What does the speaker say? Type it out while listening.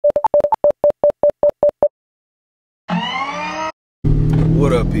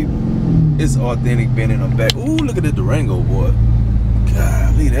What up, people? It's Authentic Ben and I'm back. Ooh, look at the Durango, boy.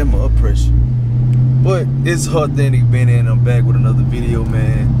 Golly, that mud pressure. But it's Authentic Ben and I'm back with another video,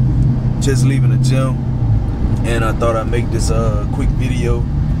 man. Just leaving the gym, and I thought I'd make this quick video,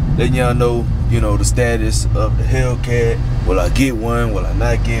 letting y'all know, you know, the status of the Hellcat. Will I get one? Will I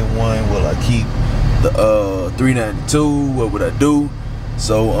not get one? Will I keep the 392? What would I do?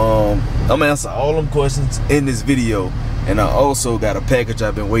 So I'm gonna answer all them questions in this video, and I also got a package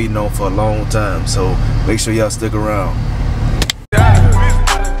I've been waiting on for a long time, so make sure y'all stick around.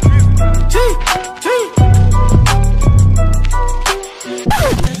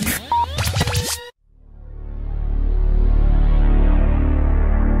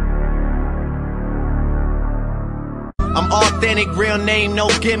 I'm authentic, real name, no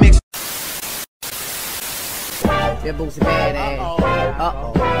gimmicks. That boots bad ass.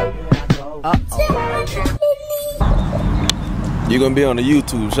 You gonna be on the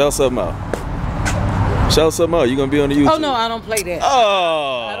YouTube? Shout something out. Shout something out. You gonna be on the YouTube? Oh no, I don't play that.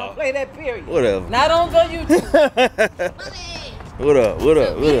 Oh. I don't play that. Period. Whatever. Not on YouTube. What up? What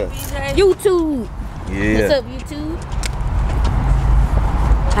up? What up? YouTube. Yeah. What's up, YouTube?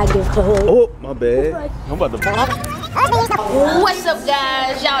 I give her. Oh, my bad. I'm about to. What's up,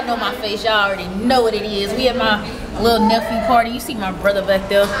 guys? Y'all know my face. Y'all already know what it is. We at my little nephew party. You see my brother back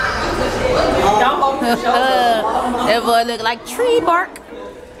there. That boy look like tree bark.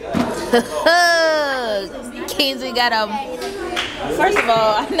 Kenzie got First of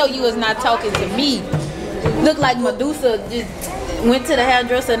all, I know you was not talking to me. Look like Medusa just went to the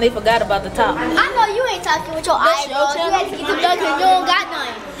hairdresser and they forgot about the top. I know you ain't talking with your eyebrows. You had to get them done because you don't got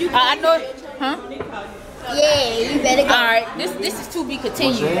none. I know, huh? Yeah, you better go. Alright, this is to be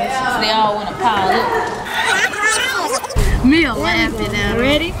continued. Since they all want to pile up. Meal laughing now.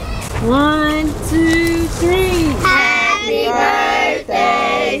 Ready? 1, 2, 3. Happy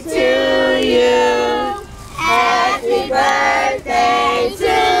birthday to you. Happy birthday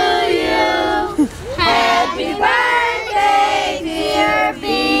to you. Happy birthday, dear B.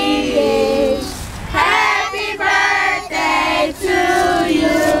 Happy birthday to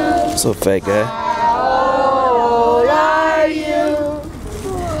you. What's up, fat guy? How old are you?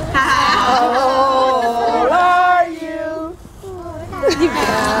 How old are you?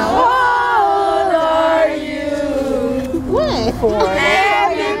 How old are you?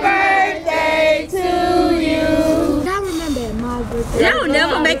 Happy birthday to you. I remember my birthday. Y'all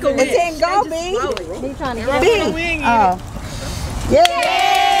never make a wish. It didn't go, B. He trying to get B. Oh. Yay!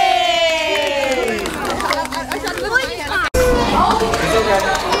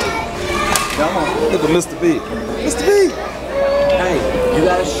 Come on. Look at Mr. B. Mr. B. Hey, you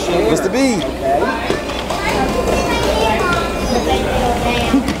gotta share. Mr. B.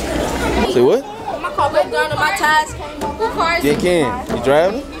 Say what? My car broke down and my tires came off. Who car is Yeah, Ken. You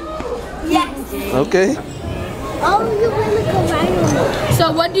driving? Yes. Okay. Oh, you really go right on.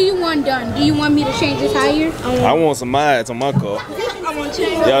 So what do you want done? Do you want me to change the tire? I want some mods on my car. I want to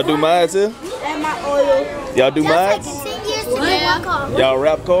change Y'all do mods here? and my oil. Y'all do mods? Just like 10 years to get one car. Y'all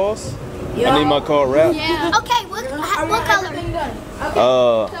wrap cars? I need my car wrapped. Yeah. Okay, what color?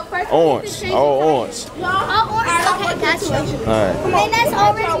 Orange. All orange. Oh, orange. Okay, got you. Alright. And that's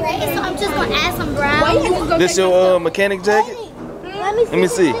already red, so I'm just gonna add some brown. This your mechanic jacket? Let me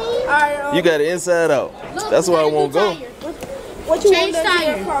see. You got it inside out. That's where I won't go. What you change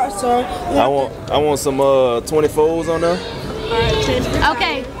tire? I want some 24s on there.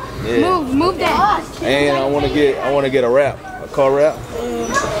 Okay. Yeah. Move that. And I want to get a wrap, a car wrap.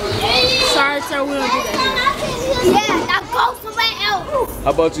 Sorry, sir, we don't do that. Yeah, now go somewhere else.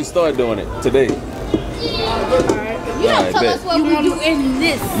 How about you start doing it today? You don't tell us what we do in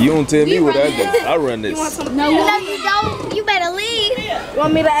this. You don't tell me what I do. I run this. No, You don't. You better leave. You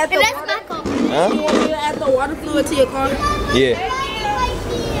want me to add the And that's water? my car. Huh? You want me to add the water fluid to your car? Yeah.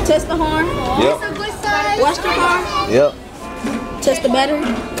 Test the horn? Yep. Good size. Wash the car? Yep. Test the battery?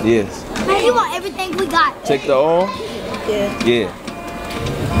 Yes. Man, you want everything we got. Check the oil? Yeah. Yeah.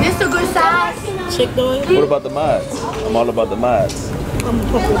 This a good size. Check the oil? What about the mods? I'm all about the mods.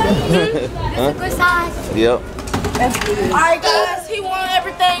 Huh? Good size. Yep. Alright guys, he want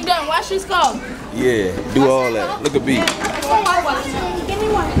everything done. Wash his car. Yeah. Do all that. Look at B. Give me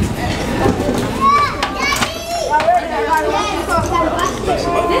one.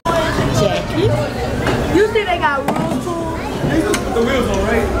 Jackie. You see they got rules too? The wheels on,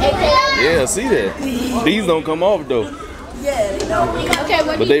 right? Yeah, see that. These don't come off though. Yeah, they don't. Okay,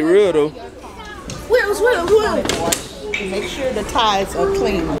 what But they real though. Wheels. Make sure the tires are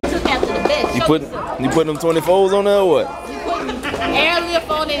clean. took after the best. You put them 24s on there or what? Air lift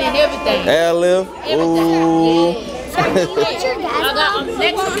on it and everything. Air lift. Ooh.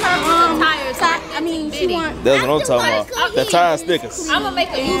 next to her tires. I mean, she wants. That's what I'm talking about. The tire stickers. I'm gonna make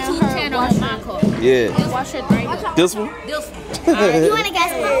a YouTube channel on my car. Yeah. Wash it right here. This one? This one. You want to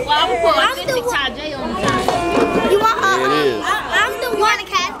guess what? Well, I'm gonna put authentic Ty J on the tire. You want? Yeah, it is. I'm the one.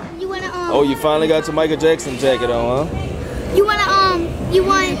 You want to Oh, you finally got your Michael Jackson jacket on, huh? You want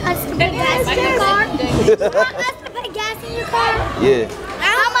us to put gas in your car? You want us to put gas in your car? Yeah.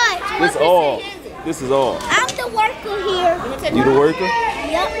 How much? This all. This is all. I'm the worker here. You the worker?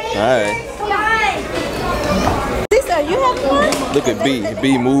 Yep. Alright. Lisa, you having fun? Look at B.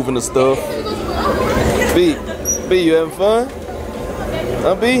 B moving the stuff. B, you having fun?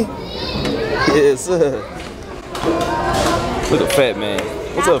 Huh, B? Yes, sir. Look at Fat Man.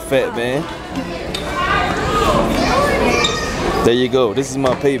 What's up, Fat Man? There you go. This is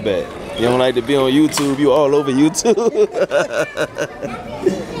my payback. You don't like to be on YouTube, you all over YouTube.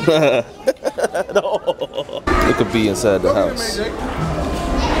 No. Look at B inside the house.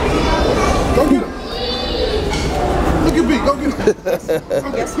 Go get him. Look at B, go get him.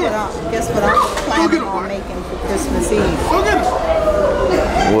 Guess what I'm planning on making for Christmas Eve? Go get him.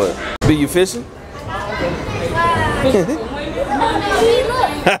 What? B, you fishing?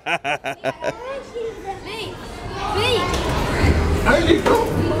 There you go.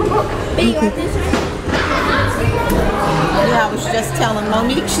 Yeah, I was just telling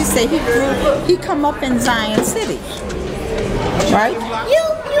Monique. She said he come up in Zion City, right?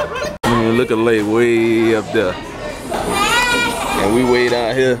 Look at Lay way up there. And we way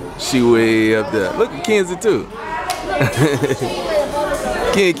down here. She way up there. Look at Kenzie too.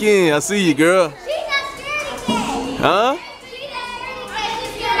 Ken, I see you, girl. Huh?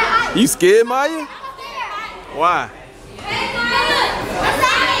 You scared, Maya? Why?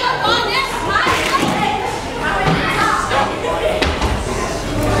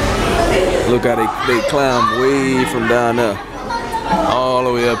 Look how they climb way from down there, all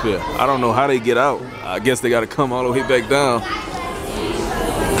the way up here. I don't know how they get out. I guess they got to come all the way back down.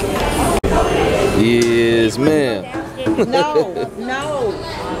 Yes, ma'am. No.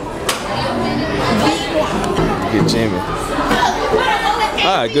 Get Jimmy.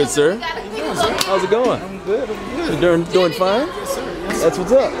 Hi, good sir. How's it going? I'm good. Doing fine. That's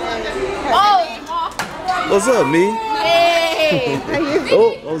what's up. What's up, me? Hey.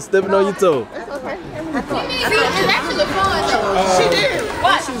 Oh, I'm stepping on your toe. It's actually fun though. She did.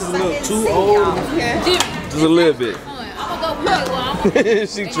 What? She's a little too old. Just a little bit. I'm gonna go play. Well,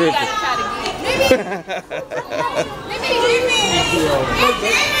 She tripping.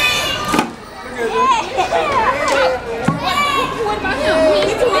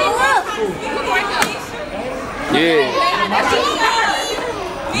 Yeah.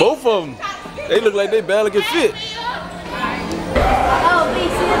 Both of them. They look like they barely can fit.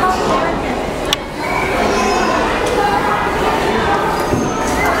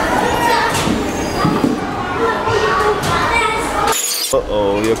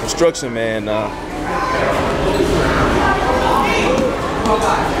 Uh-oh, you're a construction man now.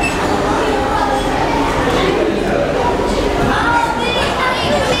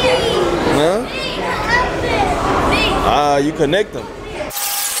 Huh? Ah, you connect them.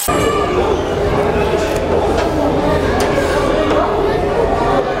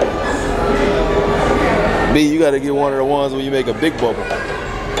 B, you gotta get one of the ones where you make a big bubble.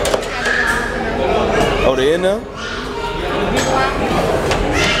 Oh, they in there?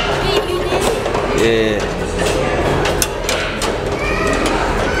 Yeah.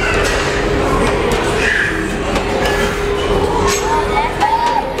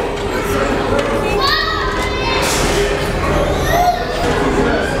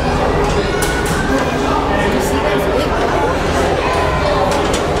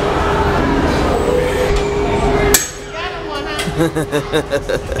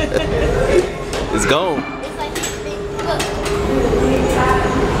 It's gone.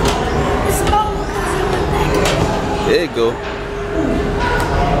 There you go.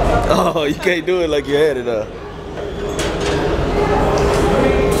 Oh, you can't do it like you had it up.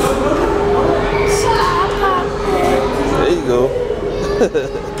 There you go.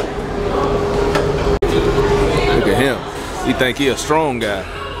 Look at him. He think he a strong guy.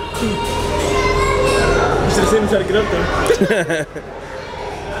 You should have seen him try to get up there.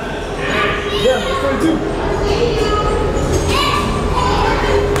 Yeah, that's 22.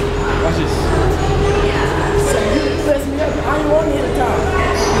 Watch this. You messed me up. I ain't want me at the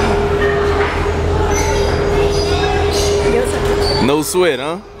top. No sweat,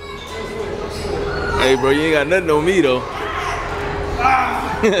 huh? Hey, bro, you ain't got nothing on me, though.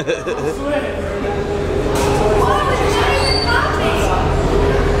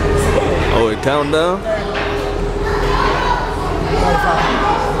 Oh, it count down?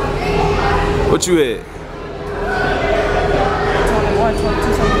 What you at? 21,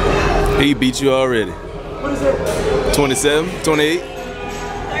 22, something. He beat you already. What is it? 27, 28.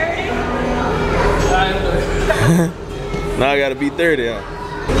 Now I gotta beat 30, huh?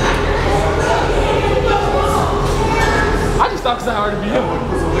 I just thought because I already beat him.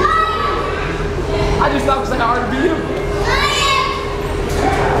 I just thought because I already beat him.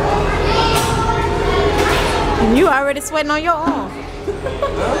 You already sweating on your arm.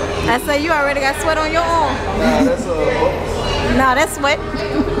 I say you already got sweat on your arm. Nah, that's No, that's sweat.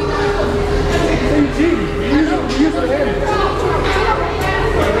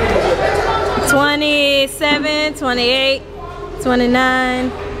 27, 28, 29,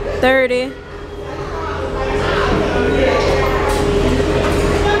 30.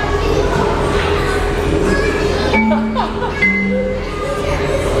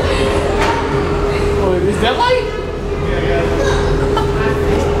 Is that light?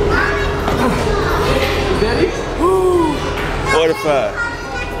 Is that it? 45.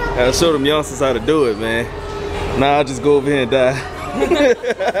 Gotta show them youngsters how to do it, man. Nah, I'll just go over here and die.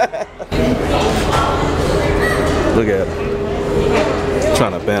 Look at her.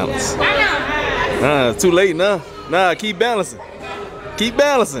 Trying to balance. Nah, it's too late now. Nah, keep balancing. Keep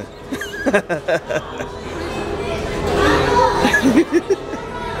balancing.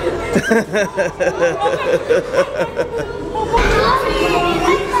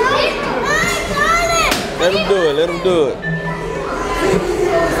 Let him do it, let him do it.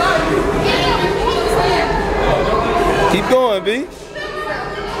 Keep going, B.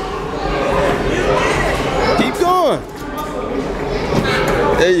 Keep going.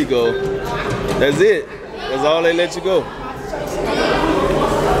 There you go. That's it. That's all they let you go.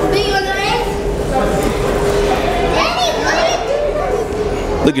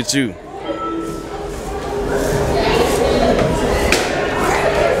 Look at you.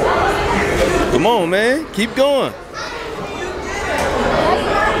 Come on, man. Keep going.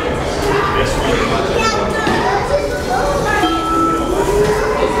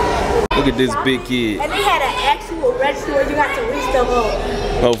 Look at this big kid. And they had an actual register where you got to reach them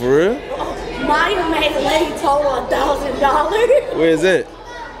up. Oh, for real? Maya made a lady total $1,000. Where is it?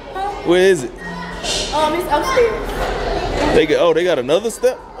 Where is it? It's upstairs. They got another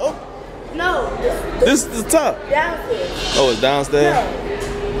step? Oh, No, this is the top. downstairs. Oh, it's downstairs?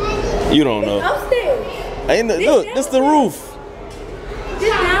 No, You don't know. upstairs. Ain't no, look, this the roof. This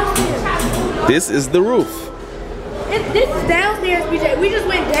downstairs. This is the roof. This is downstairs, BJ. We just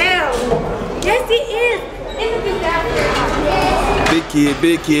went down. Yes, it is. It's just downstairs.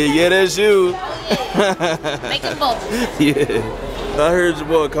 Big kid. Yeah, that's you. Make it bubble. Yeah. I heard your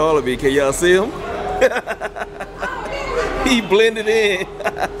boy calling me. Can y'all see him? He blended in.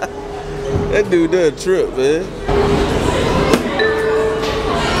 That dude done a trip, man.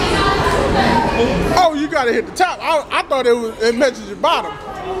 Oh, you gotta hit the top. I thought it measured your bottom.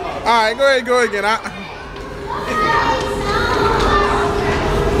 All right, go ahead, go again. I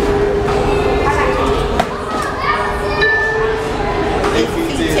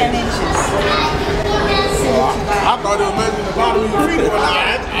thought it was measuring the bottom of your feet, but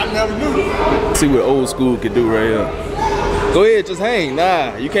I never knew. See what old school can do right here. Go ahead, just hang.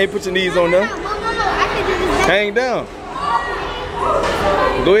 Nah, you can't put your knees on there. Hang down.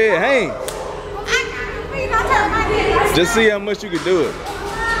 Go ahead, hang. Just see how much you can do it.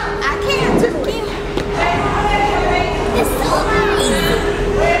 I can't do it. It's so easy.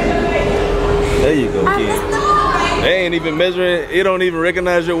 There you go, kid. They ain't even measuring. It don't even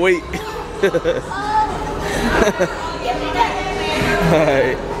recognize your weight.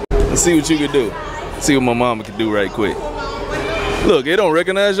 Alright, let's see what you can do. See what my mama can do right quick. Look, it don't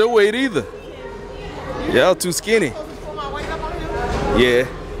recognize your weight either. Y'all too skinny. Yeah,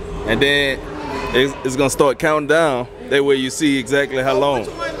 and then it's gonna start counting down. That way you see exactly how long. I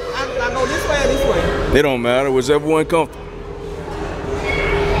go this way or this way? It don't matter, whichever one comfortable.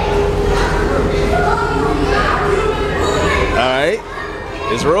 Alright,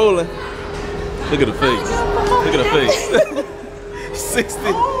 it's rolling. Look at the face. Look at the face.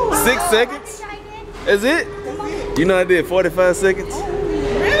 66 seconds? That's it? You know I did 45 seconds?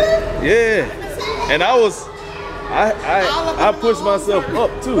 Really? Yeah. And I pushed myself up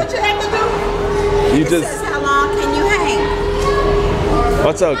too. What you have to do? You It just says how long can you hang?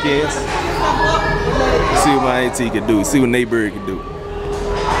 watch out, kids. See what my auntie can do. See what neighbor can do.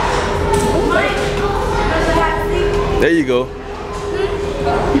 There you go.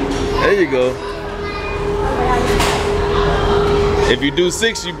 There you go. If you do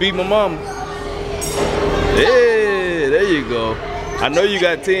 6, you beat my mama. Hey, there you go. I know you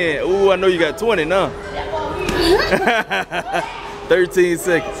got 10. Ooh, I know you got 20 now. 13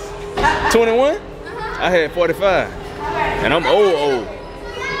 seconds. 21? I had 45. And I'm old.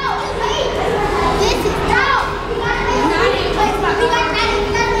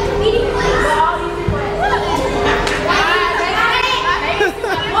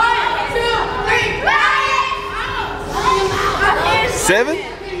 Seven?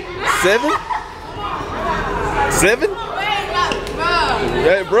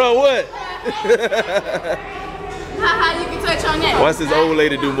 Hey, bro, what? How you can touch on that? Watch this old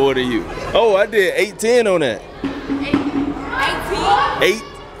lady do more than you. Oh, I did 8'10" on that. 18?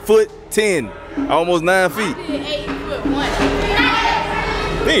 8'10". Almost 9 feet. I did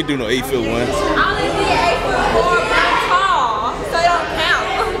 8'1". They ain't do no 8'1". I only did 8'4", but I'm tall, so it don't count.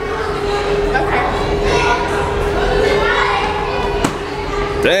 Okay.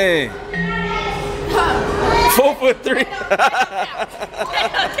 Dang. 4'3".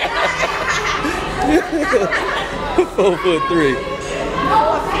 4'3".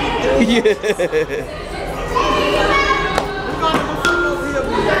 Yeah.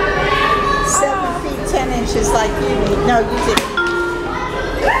 7 feet 10 inches like you. No, you didn't.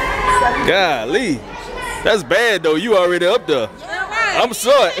 Golly. That's bad though. You already up there. I'm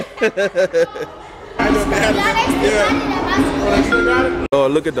short. Oh,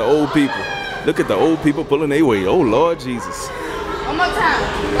 look at the old people. Look at the old people pulling their weight. Oh, Lord Jesus. One more time.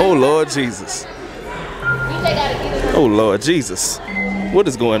 Oh, Lord Jesus. Oh, Lord Jesus. What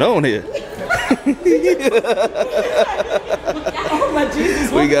is going on here?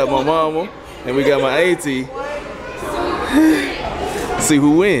 We got my mama and we got my auntie. See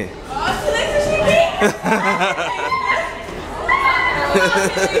who win.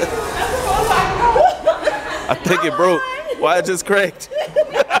 I think it broke. Why it just cracked?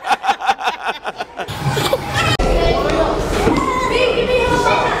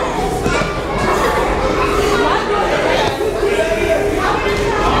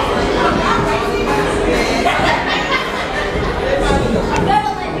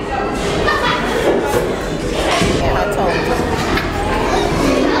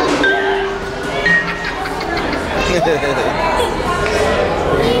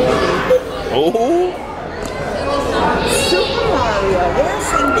 Oh. Super Mario, yes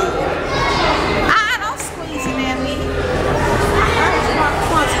indeed. Don't squeeze him at me.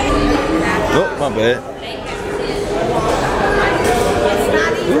 Oh, my bad.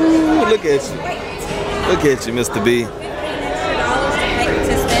 Ooh, look at you. Look at you, Mr. B.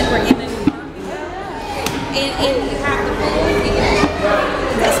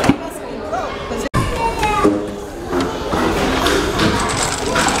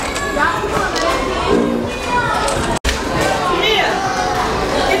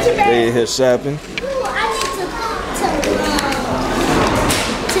 They in here shopping.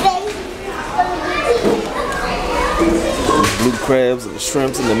 Blue crabs and the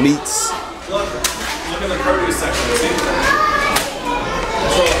shrimps and the meats. Look in the produce section.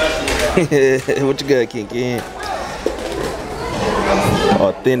 What you got, Kinky?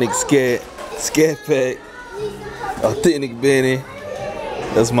 Authentic scat pack. Authentic Benny.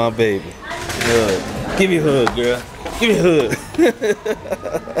 That's my baby. Give me a hug, girl. Give me a hug.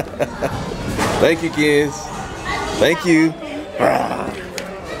 Thank you, kids. Thank you.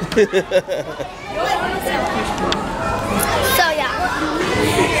 So yeah,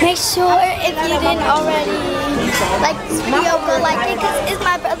 make sure if you didn't already like this video, go like it because it's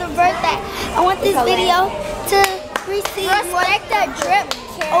my brother's birthday. I want this video to receive like that drip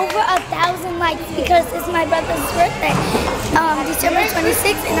over 1,000 likes because it's my brother's birthday, December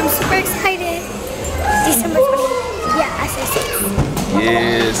 26th, and I'm super excited. December 26th. Yeah, I said 6.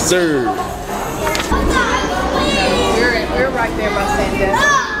 Yes, sir. We're right there by Sandra.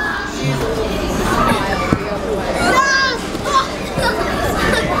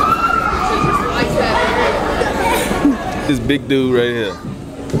 This big dude right here.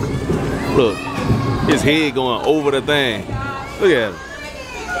 Look, his head going over the thing. Look at him.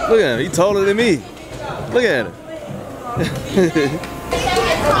 Look at him. He taller than me. Look at him.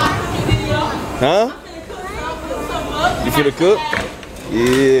 Huh? You finna cook?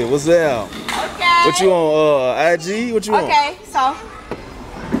 Yeah, what's that? Okay. What you on, IG? What you on? Okay,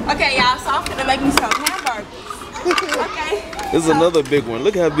 y'all, so I'm gonna make me some hamburgers. Okay. This is another big one.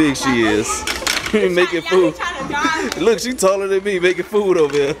 Look how big she is. Making food. Look, she taller than me making food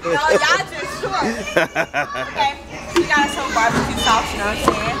over here. No, y'all just short. Okay. We got some barbecue sauce, you know what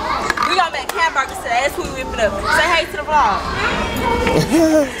I'm saying? We gonna make hamburgers today. That's who we whipping up. Say hey to the vlog.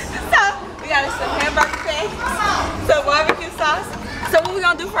 So, we got some hamburger patties, some barbecue sauce. So what we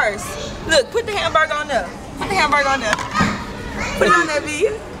gonna do first? Look, put the hamburger on there. Put the hamburger on there. Put it on there, B.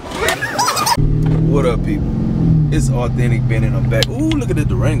 What up, people? it's authentic bending. I'm back. Ooh, look at the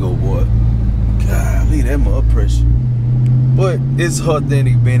Durango, boy. Golly, that mud pressure. But it's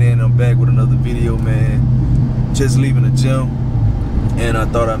authentic bending. I'm back with another video, man. Just leaving the gym, and I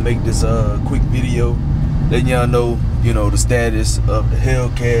thought I'd make this quick video, letting y'all know, you know, the status of the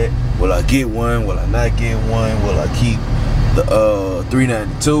Hellcat. Will I get one? Will I not get one? Will I keep the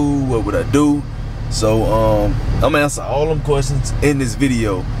 392? What would I do? So I'm gonna answer all them questions in this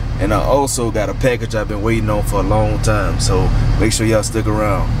video. And I also got a package I've been waiting on for a long time, so make sure y'all stick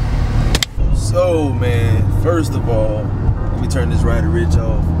around. So man, first of all, let me turn this Rider Ridge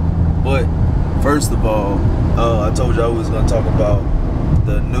off. But first of all, I told you I was gonna talk about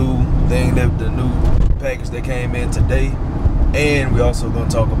the new thing, the new package that came in today, and we also gonna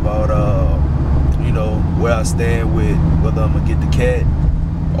talk about you know, where I stand with whether I'm gonna get the cat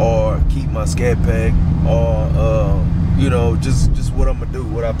or keep my scat pack, or you know, just what I'm gonna do,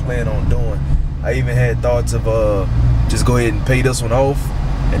 what I plan on doing. I even had thoughts of just go ahead and pay this one off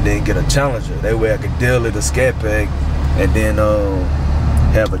and then get a Challenger. That way I could deal it a scat pack and then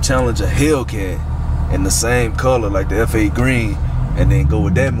have a Challenger Hellcat in the same color like the F8 green, and then go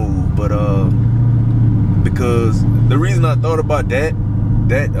with that move. But because the reason I thought about that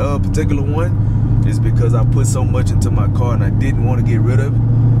particular one is because I put so much into my car and I didn't want to get rid of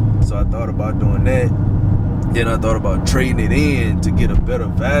it. So I thought about doing that. Then I thought about trading it in to get a better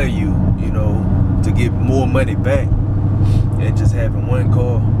value, you know, to get more money back, and just having one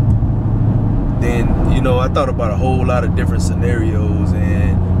car. Then, you know, I thought about a whole lot of different scenarios,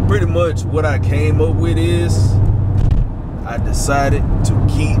 and pretty much what I came up with is I decided to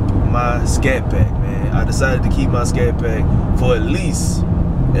keep my scat pack, man. I decided to keep my scat pack for at least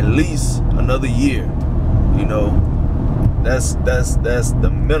another year. You know, that's the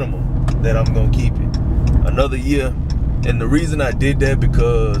minimum that I'm gonna keep it. Another year. And the reason I did that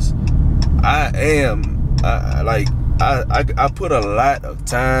because I put a lot of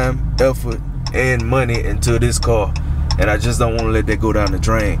time, effort, and money into this car, and I just don't want to let that go down the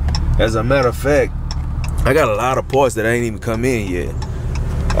drain. As a matter of fact, I got a lot of parts that ain't even come in yet.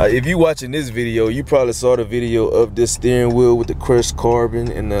 If you watching this video, you probably saw the video of this steering wheel with the crushed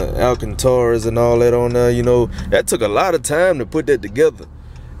carbon and the Alcantaras and all that on there. You know, that took a lot of time to put that together.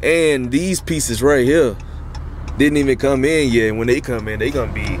 And these pieces right here didn't even come in yet. And when they come in, they're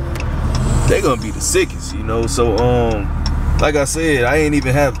gonna be the sickest, you know. So like I said, I ain't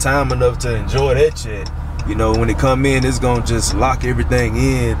even have time enough to enjoy that yet. You know, when it come in, it's gonna just lock everything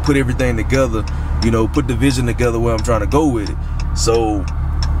in, put everything together, you know, put the vision together where I'm trying to go with it. So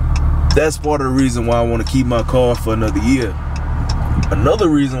that's part of the reason why I want to keep my car for another year. Another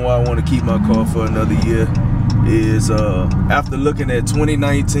reason why I want to keep my car for another year is after looking at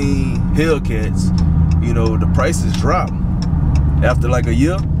 2019 Hellcats, you know, the prices dropped. After like a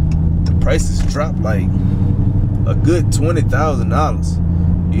year, the prices dropped like a good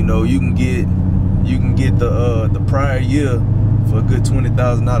 $20,000. You know, you can get the prior year for a good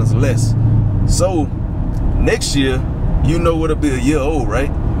 $20,000 less. So next year, you know what'll be a year old,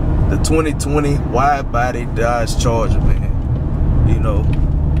 right? The 2020 wide body Dodge Charger, man. You know,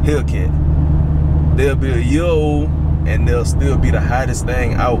 Hellcat. They'll be a year old and they'll still be the hottest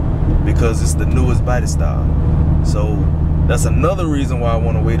thing out because it's the newest body style. So that's another reason why I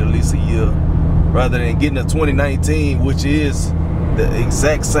want to wait at least a year rather than getting a 2019, which is the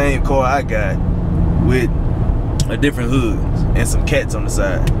exact same car I got with a different hood and some cats on the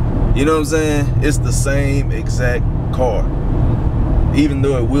side. You know what I'm saying? It's the same exact car. Even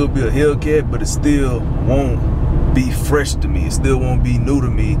though it will be a Hellcat, but it still won't be fresh to me. It still won't be new to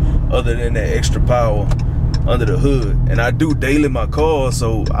me other than that extra power under the hood. And I do daily my car,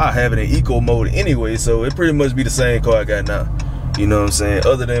 so I have it in eco mode anyway, so it pretty much be the same car I got now. You know what I'm saying?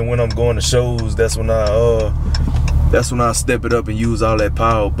 Other than when I'm going to shows, that's when I step it up and use all that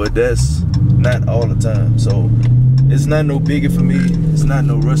power, but that's not all the time. So it's not no biggie for me. It's not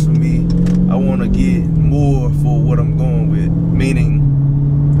no rush for me. I want to get more for what I'm going with, meaning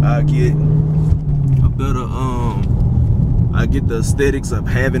I get a better I get the aesthetics of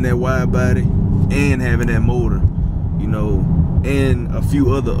having that wide body and having that motor, you know, and a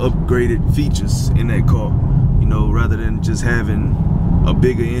few other upgraded features in that car, you know, rather than just having a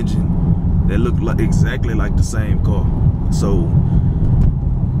bigger engine that look like exactly like the same car. So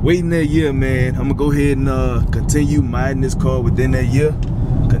waiting that year, man, I'm gonna go ahead and continue modding this car within that year,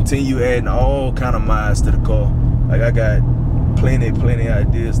 continue adding all kind of mods to the car. Like I got plenty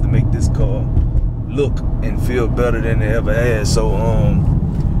ideas to make this car look and feel better than it ever has. So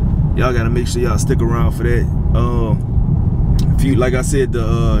y'all gotta make sure y'all stick around for that. If you, like I said,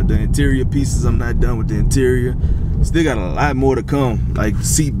 the interior pieces, I'm not done with the interior. Still got a lot more to come, like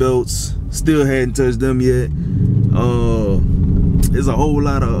seat belts, still hadn't touched them yet. There's a whole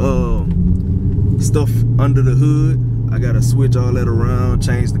lot of stuff under the hood. I gotta switch all that around,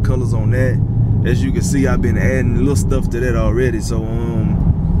 change the colors on that. As you can see, I've been adding little stuff to that already. So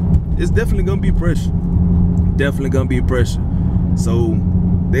it's definitely gonna be pressure. Definitely gonna be pressure. So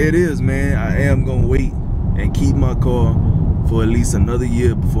there it is, man. I am gonna wait and keep my car for at least another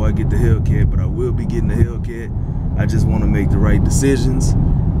year before I get the Hellcat, but I will be getting the Hellcat. I just want to make the right decisions,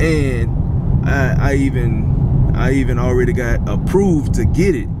 and I even already got approved to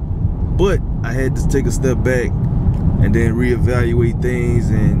get it, but I had to take a step back and then reevaluate things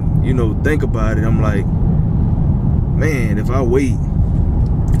and, you know, think about it. I'm like, man, if I wait,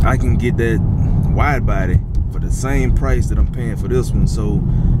 I can get that wide body for the same price that I'm paying for this one. So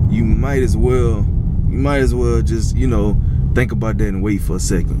you might as well just, you know, think about that and wait for a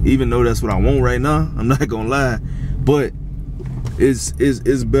second. Even though that's what I want right now, I'm not gonna lie, but it's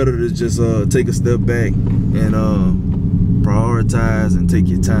better to just take a step back and prioritize and take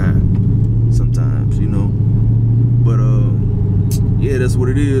your time sometimes, you know. But yeah, that's what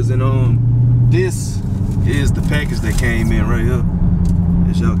it is. And this is the package that came in right here.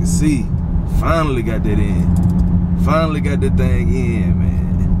 As y'all can see, finally got that in. Finally got that thing in,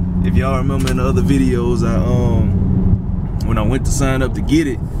 man. If y'all remember in the other videos, when I went to sign up to get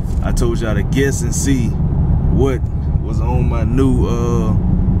it, I told y'all to guess and see what was on my new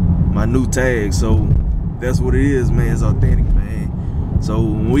tag. So that's what it is, man. It's authentic, man. So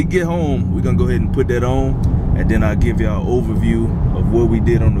when we get home, we're gonna go ahead and put that on, and then I'll give y'all an overview of what we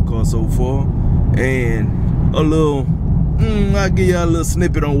did on the car so far, and a little I'll give y'all a little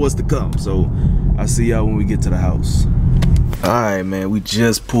snippet on what's to come. So I'll see y'all when we get to the house. Alright, man, we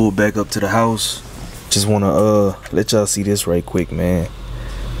just pulled back up to the house. Just wanna let y'all see this right quick, man.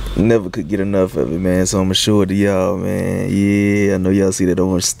 Never could get enough of it, man. So I'ma show it to y'all, man. Yeah, I know y'all see that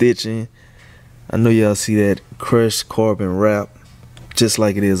orange stitching. I know y'all see that crushed carbon wrap, just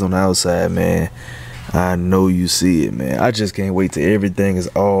like it is on the outside, man. I know you see it, man. I just can't wait till everything is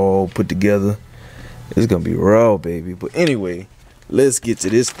all put together. It's gonna be raw, baby. But anyway, let's get to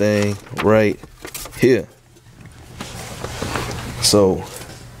this thing right here. So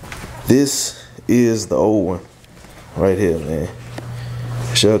this is the old one right here, man.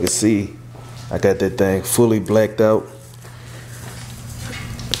 As y'all can see, I got that thing fully blacked out.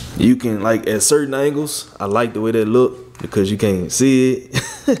 You can, like, at certain angles, I like the way that look because you can't see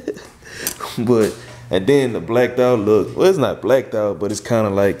it. But and then the blacked out look, well, it's not blacked out, but it's kind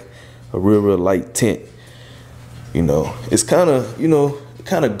of like a real light tint. You know, it's kind of, you know,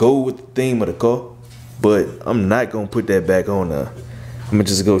 kind of go with the theme of the car. But I'm not gonna put that back on now. I'm gonna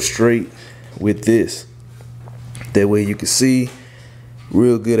just go straight with this. That way you can see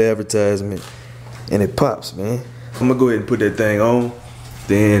real good advertisement, and it pops, man. I'm gonna go ahead and put that thing on,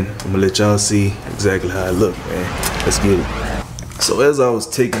 then I'm gonna let y'all see exactly how it look, man. Let's get it. So as I was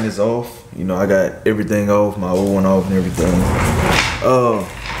taking this off, you know, I got everything off, my old one off and everything.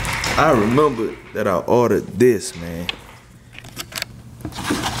 I remembered that I ordered this, man,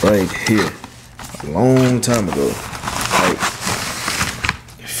 right here, a long time ago. Like,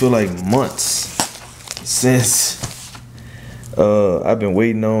 it feel like months since I've been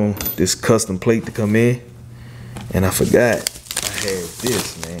waiting on this custom plate to come in, and I forgot I had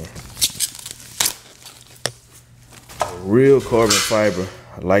this, man. A real carbon fiber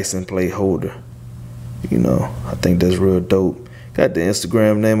license plate holder. You know, I think that's real dope. Got the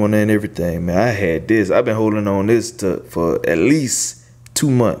Instagram name on there and everything, man. I had this. I've been holding on this for at least 2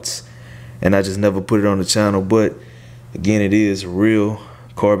 months, and I just never put it on the channel. But again, it is real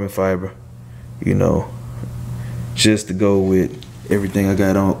carbon fiber, you know, just to go with everything I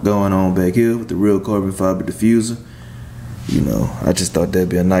got going on back here with the real carbon fiber diffuser. You know, I just thought that'd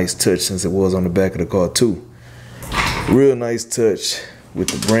be a nice touch since it was on the back of the car too. Real nice touch with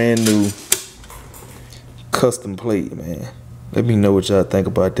the brand new custom plate, man. Let me know what y'all think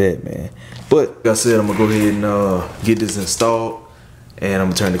about that, man. But like I said, I'm gonna go ahead and get this installed, and I'm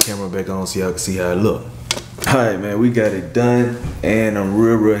gonna turn the camera back on so y'all can see how it look. All right, man, we got it done, and I'm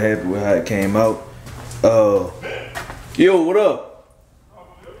real happy with how it came out. Yo, what up?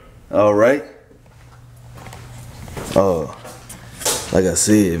 All right. Like I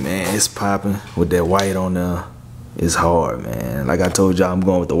said, man, it's popping with that white on there. It's hard, man. Like I told y'all, I'm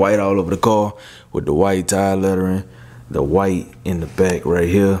going with the white all over the car, with the white tire lettering, the white in the back right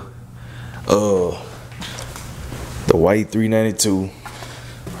here. The white 392.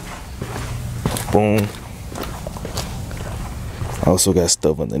 Boom. I also got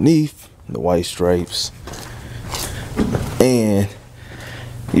stuff underneath, the white stripes. And,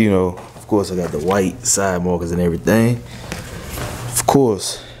 you know, of course I got the white side markers and everything. Of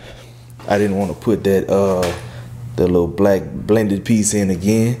course, I didn't want to put that the that little black blended piece in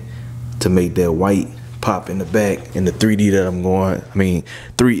again to make that white pop in the back, and the 3D that I'm going,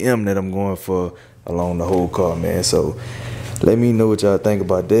 3M that I'm going for along the whole car, man. So let me know what y'all think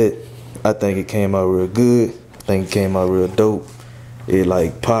about that. I think it came out real good. I think it came out real dope. It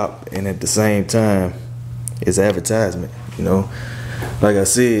like pop, and at the same time it's advertisement, you know. Like I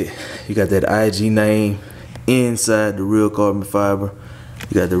said, you got that IG name inside the real carbon fiber.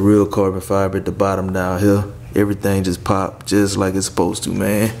 You got the real carbon fiber at the bottom down here. Everything just pop just like it's supposed to,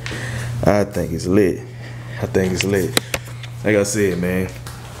 man. I think it's lit. I think it's lit. Like I said, man,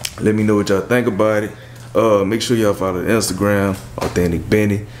 let me know what y'all think about it. Make sure y'all follow the Instagram, Authentic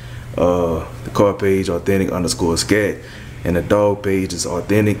Benny. The car page, authentic_scat. And the dog page is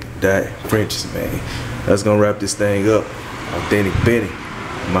authentic.frenches, man. That's gonna wrap this thing up. Authentic Benny.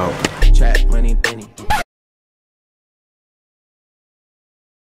 I'm out. Trap money, Benny.